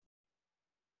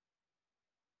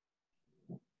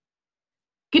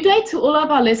Good day to all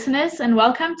of our listeners and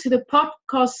welcome to the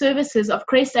podcast services of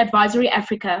Crest Advisory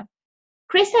Africa.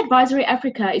 Crest Advisory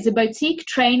Africa is a boutique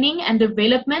training and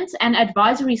development and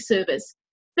advisory service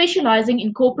specializing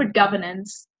in corporate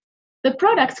governance. The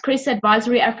products Crest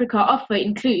Advisory Africa offer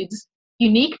includes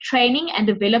unique training and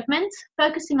development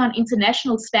focusing on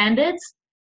international standards,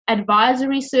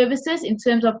 advisory services in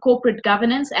terms of corporate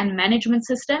governance and management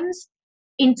systems,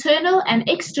 internal and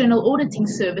external auditing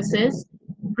services,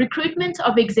 recruitment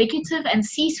of executive and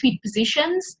C-suite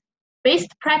positions, best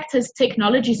practice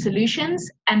technology solutions,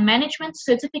 and management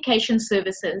certification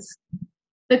services.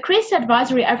 The Crest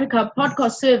Advisory Africa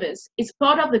podcast service is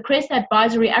part of the Crest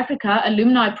Advisory Africa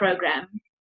alumni program.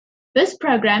 This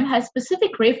program has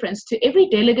specific reference to every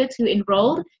delegate who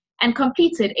enrolled and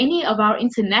completed any of our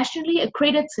internationally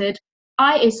accredited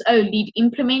ISO Lead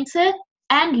Implementer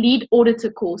and Lead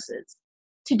Auditor courses.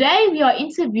 Today we are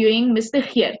interviewing Mr.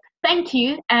 Geert. Thank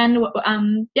you, and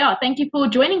thank you for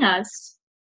joining us.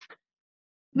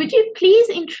 Would you please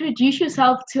introduce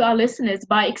yourself to our listeners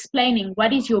by explaining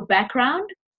what is your background,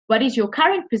 what is your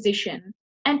current position,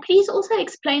 and please also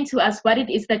explain to us what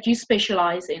it is that you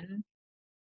specialize in.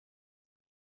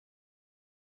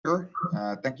 Sure.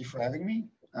 Thank you for having me.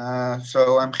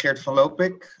 So I'm Geert van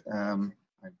Lopik.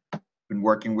 I've been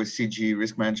working with CG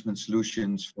Risk Management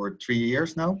Solutions for 3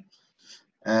 years now.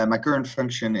 My current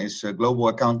function is Global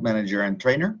Account Manager and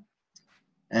Trainer.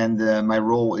 And my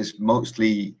role is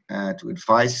mostly to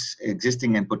advise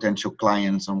existing and potential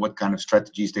clients on what kind of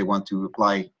strategies they want to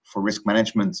apply for risk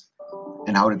management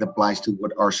and how it applies to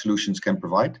what our solutions can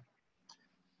provide.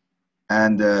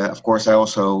 And of course, I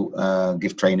also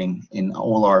give training in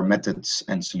all our methods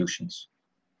and solutions.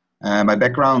 My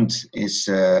background is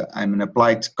I'm an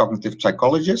applied cognitive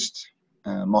psychologist,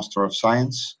 Master of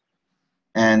Science.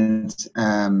 And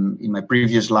in my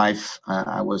previous life,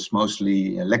 I was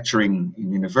mostly lecturing in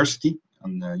university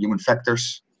on human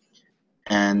factors.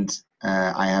 And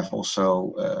I have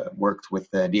also worked with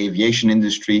the aviation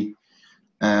industry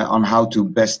on how to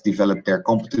best develop their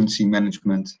competency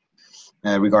management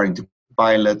regarding to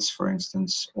pilots, for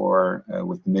instance, or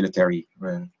with the military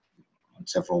on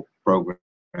several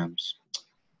programs.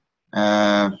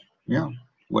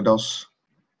 What else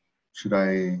should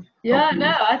I?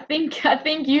 I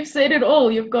think you've said it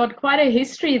all. You've got quite a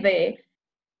history there.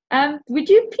 Would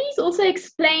you please also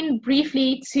explain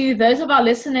briefly to those of our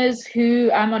listeners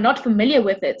who are not familiar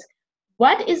with it,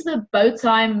 what is the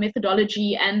Bowtie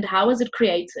methodology and how was it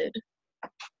created?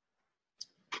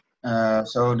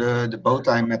 So the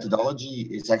Bowtie methodology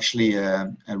is actually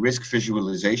a risk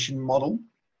visualization model.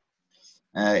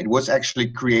 It was actually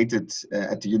created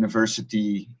at the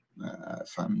university,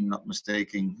 if I'm not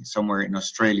mistaken, somewhere in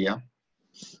Australia.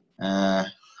 I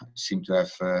seem to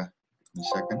have a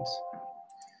second.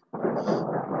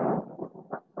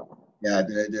 Yeah,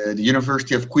 the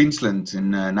University of Queensland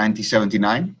in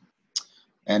 1979.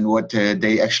 And what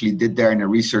they actually did there in a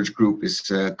research group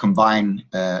is combine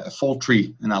a fault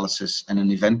tree analysis and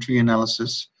an event tree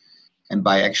analysis. And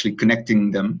by actually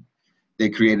connecting them, they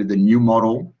created a new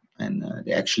model, and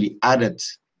they actually added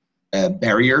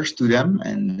barriers to them.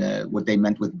 And what they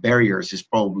meant with barriers is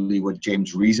probably what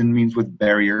James Reason means with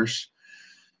barriers.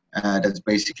 That's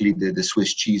basically the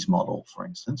Swiss cheese model, for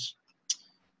instance.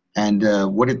 And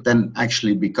what it then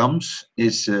actually becomes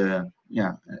is a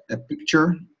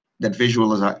picture that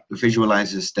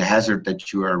visualizes the hazard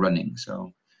that you are running.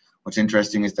 So what's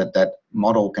interesting is that that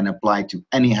model can apply to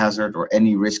any hazard or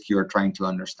any risk you're trying to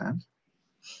understand.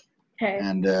 Okay.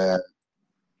 And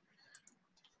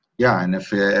and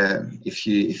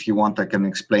if you want, I can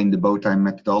explain the Bowtie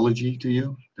methodology to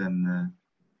you. Then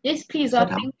yes, please.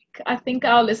 I think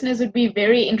our listeners would be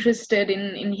very interested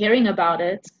in hearing about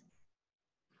it.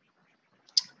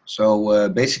 So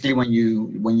basically, when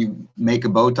you make a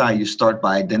Bowtie, you start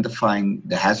by identifying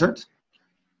the hazard.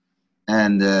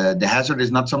 And the hazard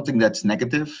is not something that's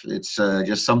negative. It's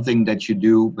just something that you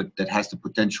do, but that has the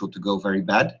potential to go very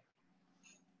bad.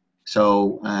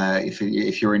 So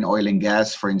if you're in oil and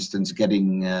gas, for instance,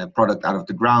 getting a product out of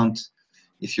the ground,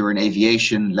 if you're in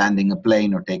aviation, landing a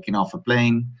plane or taking off a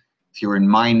plane, if you're in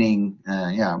mining,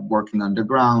 working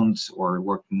underground or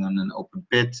working on an open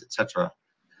pit, etc.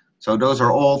 So those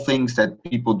are all things that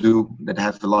people do that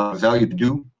have a lot of value to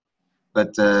do,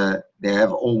 but they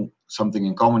have all something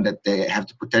in common, that they have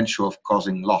the potential of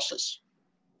causing losses.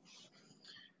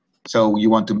 So you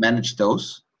want to manage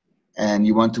those, and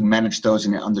you want to manage those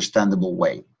in an understandable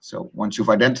way. So once you've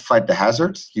identified the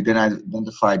hazard, you then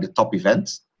identify the top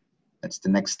event. That's the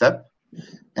next step.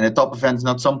 And the top event is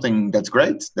not something that's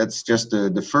great. That's just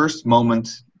the first moment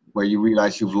where you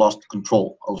realize you've lost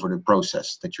control over the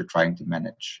process that you're trying to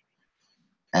manage.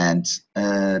 And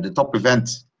the top event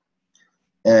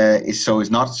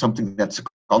is not something that's a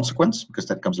consequence, because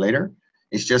that comes later.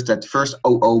 It's just that first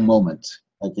moment.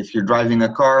 Like if you're driving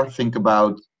a car, think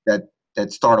about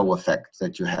that startle effect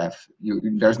that you have.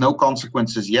 There's no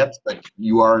consequences yet, but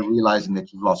you are realizing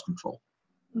that you've lost control.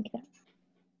 Okay.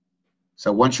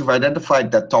 So once you've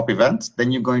identified that top event,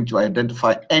 then you're going to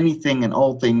identify anything and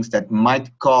all things that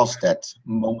might cause that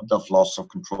moment of loss of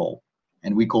control.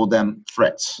 And we call them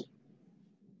threats.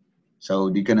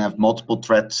 So you can have multiple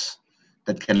threats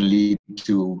that can lead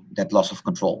to that loss of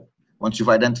control. Once you've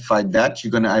identified that,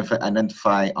 you're going to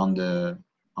identify on the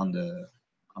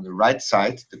right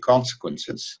side the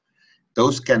consequences.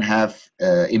 Those can have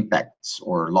impacts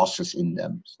or losses in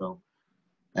them. So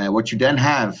what you then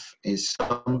have is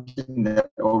something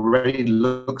that already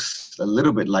looks a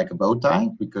little bit like a bow tie,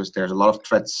 because there's a lot of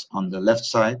threats on the left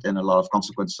side and a lot of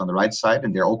consequences on the right side,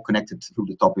 and they're all connected through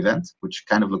the top event, which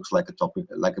kind of looks like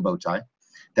a bow tie.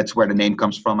 That's where the name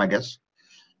comes from, I guess.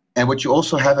 And what you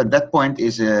also have at that point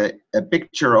is a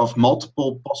picture of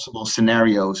multiple possible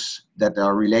scenarios that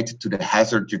are related to the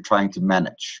hazard you're trying to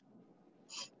manage.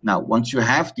 Now, once you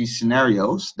have these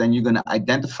scenarios, then you're going to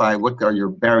identify what are your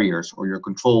barriers or your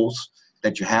controls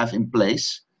that you have in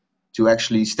place to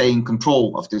actually stay in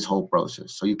control of this whole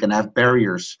process. So you can have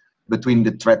barriers between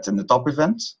the threat and the top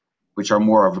events, which are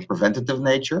more of a preventative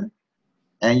nature.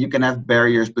 And you can have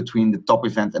barriers between the top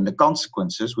event and the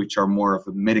consequences, which are more of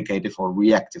a mitigative or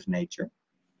reactive nature.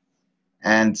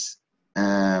 And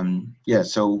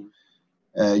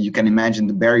you can imagine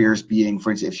the barriers being,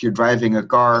 for instance, if you're driving a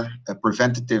car, a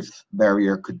preventative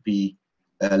barrier could be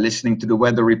listening to the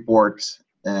weather report,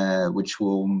 which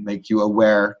will make you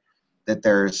aware that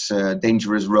there's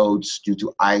dangerous roads due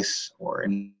to ice or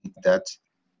anything like that.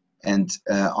 And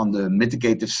on the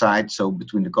mitigative side, so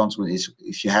between the consequences,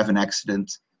 if you have an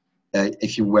accident,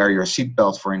 if you wear your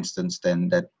seatbelt, for instance, then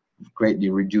that greatly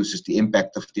reduces the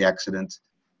impact of the accident.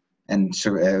 And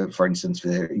for instance,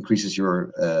 increases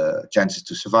your chances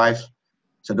to survive.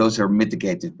 So those are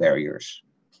mitigative barriers.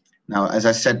 Now, as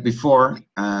I said before,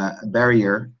 a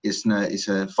barrier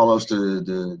follows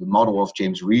the model of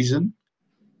James Reason.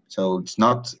 So it's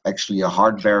not actually a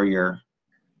hard barrier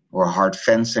or a hard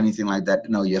fence, anything like that.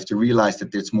 No, you have to realize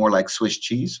that it's more like Swiss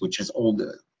cheese, which has all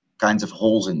the kinds of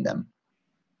holes in them.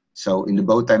 So in the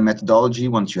bow tie methodology,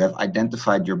 once you have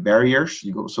identified your barriers,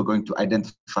 you're also going to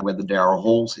identify whether there are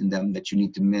holes in them that you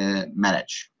need to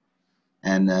manage.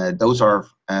 And those are,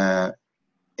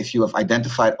 if you have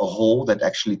identified a hole that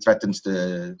actually threatens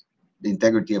the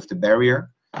integrity of the barrier,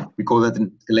 we call that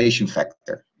an escalation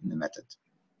factor in the method.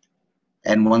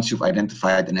 And once you've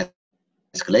identified an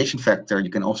escalation factor, you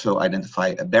can also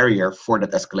identify a barrier for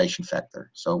that escalation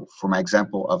factor. So for my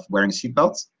example of wearing a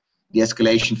seatbelt, the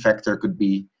escalation factor could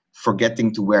be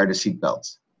forgetting to wear the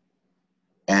seatbelt.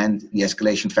 And the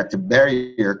escalation factor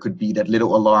barrier could be that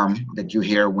little alarm that you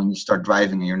hear when you start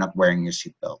driving and you're not wearing your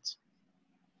seatbelt.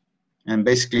 And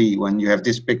basically, when you have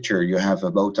this picture, you have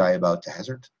a bow tie about the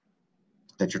hazard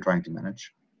that you're trying to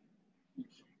manage.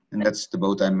 And that's the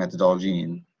bow tie methodology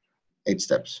in 8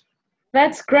 steps.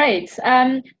 That's great.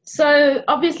 So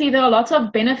obviously there are lots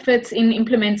of benefits in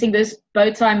implementing this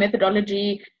bow tie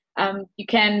methodology. You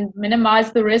can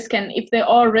minimize the risk, and if there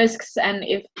are risks and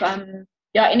if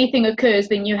anything occurs,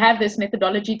 then you have this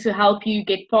methodology to help you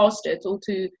get past it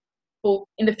or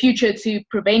in the future to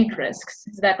prevent risks.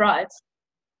 Is that right?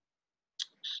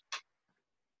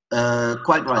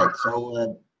 Quite right.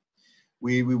 So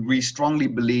we strongly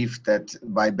believe that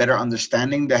by better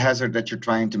understanding the hazard that you're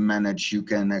trying to manage, you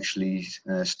can actually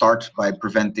start by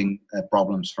preventing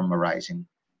problems from arising.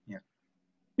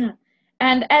 Yeah.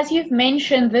 And as you've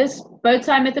mentioned, this bow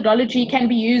tie methodology can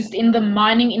be used in the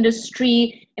mining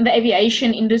industry, in the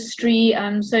aviation industry.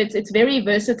 So it's very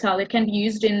versatile. It can be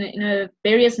used in a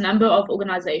various number of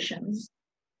organizations.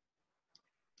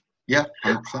 Yeah,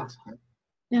 100%.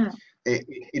 Yeah. It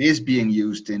is being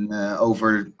used in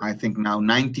over, I think now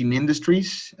 19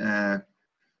 industries,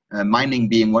 mining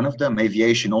being one of them,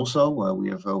 aviation also. We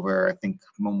have over, I think,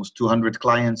 almost 200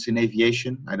 clients in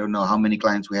aviation. I don't know how many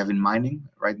clients we have in mining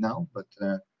right now, but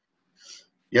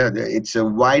it's a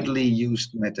widely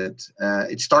used method.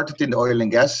 It started in the oil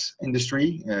and gas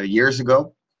industry years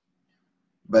ago,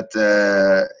 but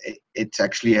it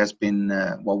actually has been,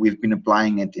 we've been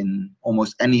applying it in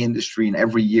almost any industry, and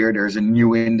every year there's a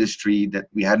new industry that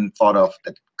we hadn't thought of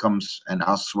that comes and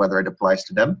asks whether it applies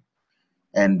to them.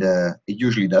 And it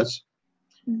usually does.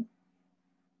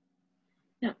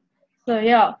 Yeah. So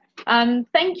yeah,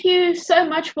 thank you so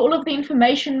much for all of the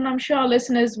information. I'm sure our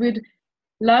listeners would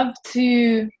love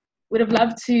to would have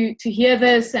loved to hear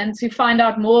this and to find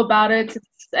out more about it.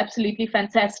 It's absolutely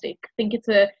fantastic. I think it's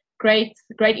a great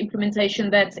implementation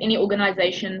that any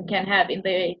organization can have in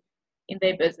their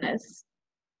business.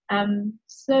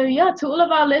 So yeah, to all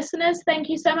of our listeners, thank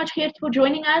you so much, Geert, for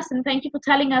joining us, and thank you for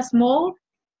telling us more.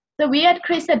 So we at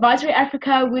Crest Advisory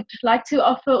Africa would like to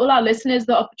offer all our listeners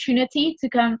the opportunity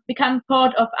to become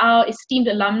part of our esteemed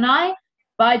alumni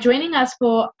by joining us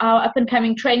for our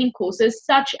up-and-coming training courses,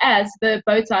 such as the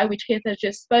Bowtie, which Geert has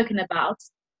just spoken about.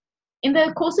 In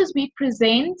the courses we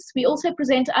also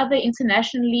present other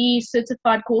internationally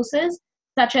certified courses,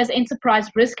 such as Enterprise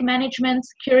Risk Management,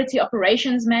 Security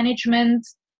Operations Management,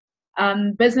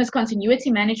 Business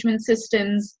Continuity Management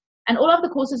Systems, and all of the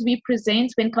courses we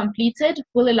present, when completed,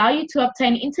 will allow you to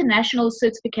obtain international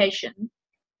certification.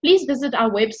 Please visit our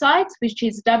website, which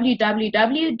is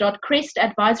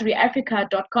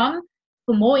www.crestadvisoryafrica.com,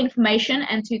 for more information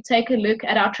and to take a look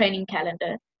at our training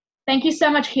calendar. Thank you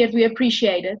so much, Geert. We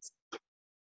appreciate it.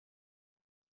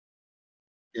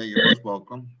 Yeah, you're most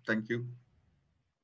welcome. Thank you.